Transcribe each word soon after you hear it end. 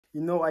You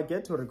know, I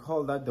get to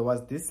recall that there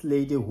was this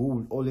lady who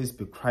would always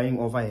be crying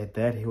over her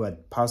dad who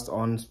had passed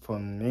on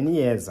from many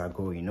years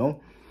ago, you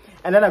know.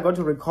 And then I got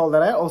to recall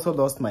that I also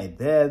lost my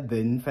dad.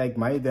 In fact,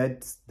 my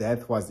dad's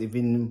death was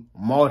even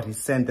more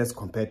recent as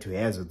compared to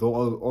hers,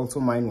 though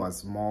also mine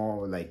was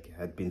more like,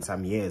 had been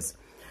some years.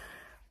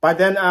 But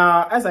then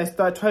as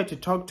I tried to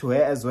talk to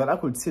her as well, I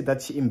could see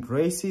that she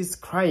embraces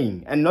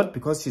crying. And not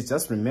because she's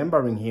just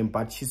remembering him,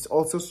 but she's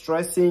also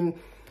stressing,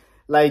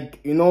 like,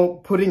 you know,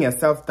 putting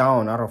herself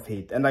down out of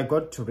it. And I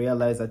got to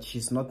realize that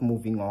she's not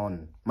moving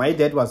on. My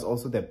dad was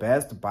also the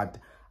best, but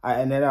I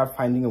ended up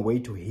finding a way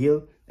to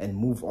heal and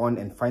move on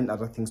and find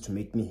other things to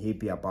make me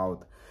happy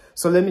about.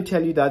 So let me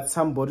tell you that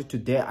somebody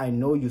today, I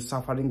know you're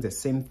suffering the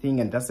same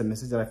thing, and that's a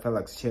message that I felt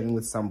like sharing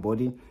with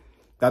somebody,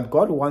 that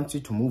God wants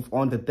you to move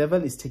on. The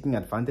devil is taking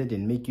advantage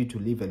and make you to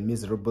live a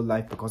miserable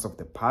life because of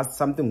the past,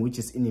 something which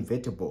is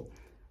inevitable.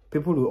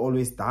 People will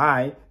always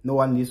die. No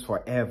one lives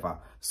forever.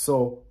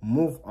 So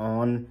move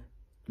on,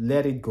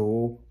 let it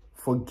go,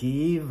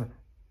 forgive,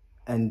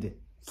 and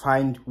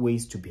find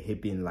ways to be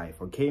happy in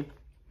life, okay?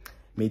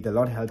 May the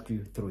Lord help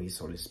you through his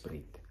Holy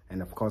Spirit.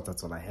 And of course,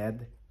 that's all I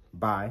had.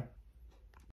 Bye.